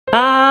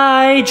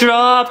I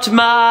dropped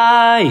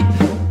my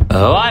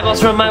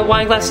eyeballs from my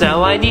wine glass,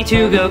 now I need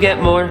to go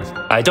get more.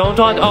 I don't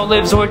want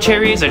olives or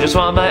cherries, I just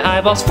want my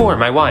eyeballs for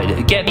my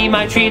wine. Get me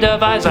my treat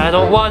of eyes, I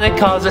don't want to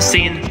cause a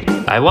scene.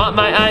 I want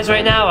my eyes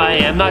right now, I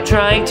am not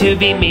trying to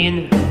be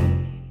mean.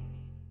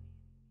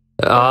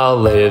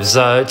 Olives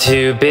are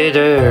too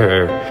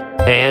bitter,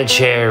 and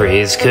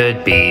cherries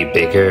could be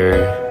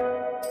bigger.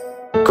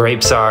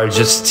 Grapes are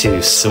just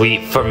too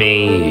sweet for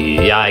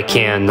me, I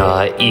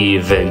cannot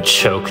even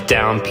choke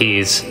down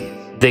peas.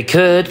 They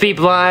could be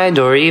blind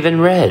or even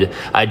red,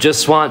 I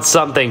just want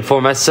something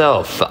for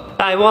myself.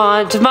 I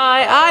want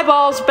my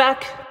eyeballs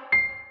back.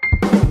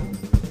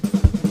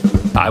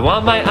 I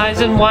want my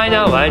eyes in wine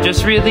now, I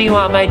just really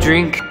want my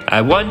drink.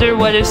 I wonder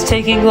what is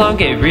taking long,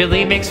 it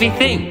really makes me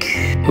think.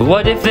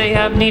 What if they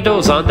have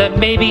needles on them,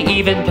 maybe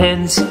even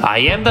pins? I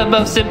am the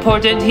most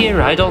important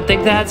here, I don't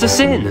think that's a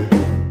sin.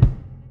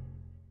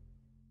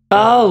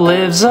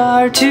 Olives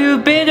are too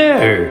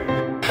bitter,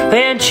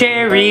 and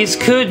cherries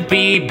could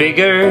be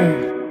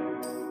bigger.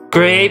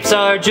 Grapes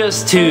are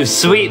just too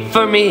sweet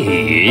for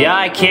me,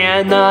 I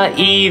cannot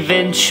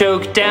even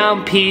choke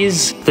down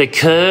peas. They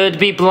could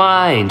be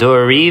blind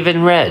or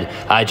even red,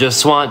 I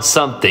just want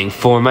something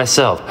for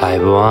myself. I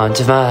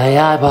want my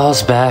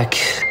eyeballs back.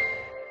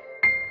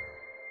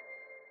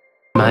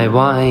 My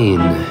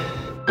wine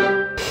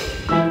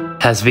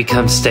has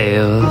become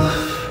stale.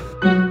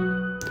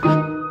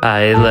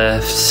 I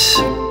left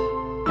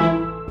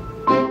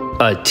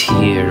a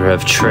tear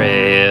of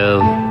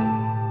trail.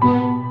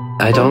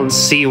 I don't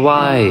see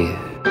why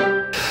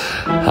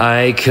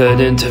I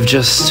couldn't have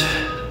just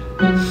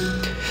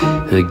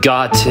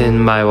gotten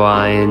my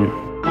wine.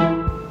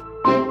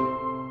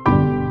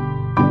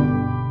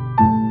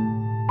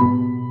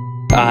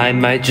 I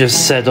might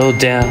just settle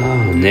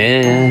down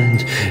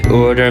and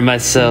order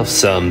myself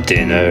some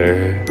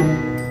dinner.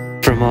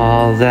 From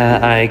all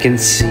that I can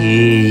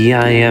see,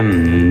 I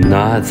am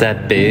not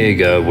that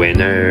big a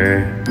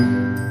winner.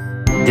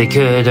 They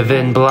could have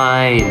been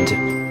blind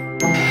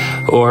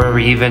or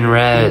even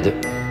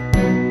red.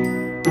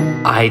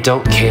 I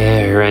don't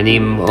care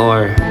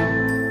anymore.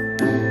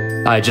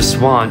 I just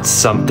want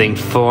something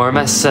for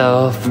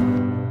myself.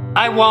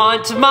 I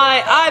want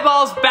my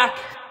eyeballs back.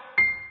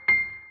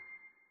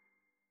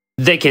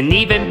 They can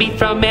even be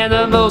from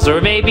animals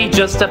or maybe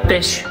just a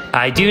fish.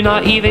 I do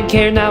not even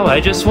care now, I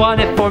just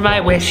want it for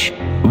my wish.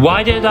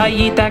 Why did I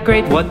eat that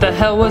grape? What the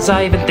hell was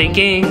I even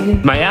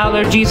thinking? My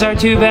allergies are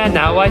too bad,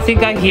 now I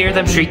think I hear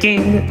them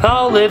shrieking.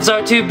 Olives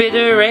are too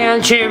bitter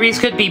and cherries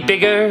could be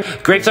bigger.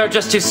 Grapes are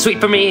just too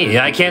sweet for me,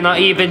 I cannot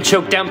even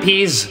choke down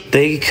peas.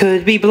 They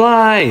could be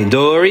blind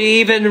or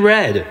even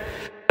red.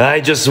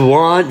 I just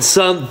want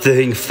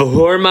something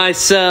for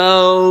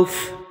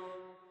myself.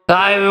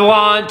 I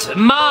want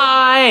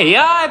my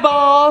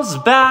eyeballs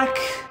back.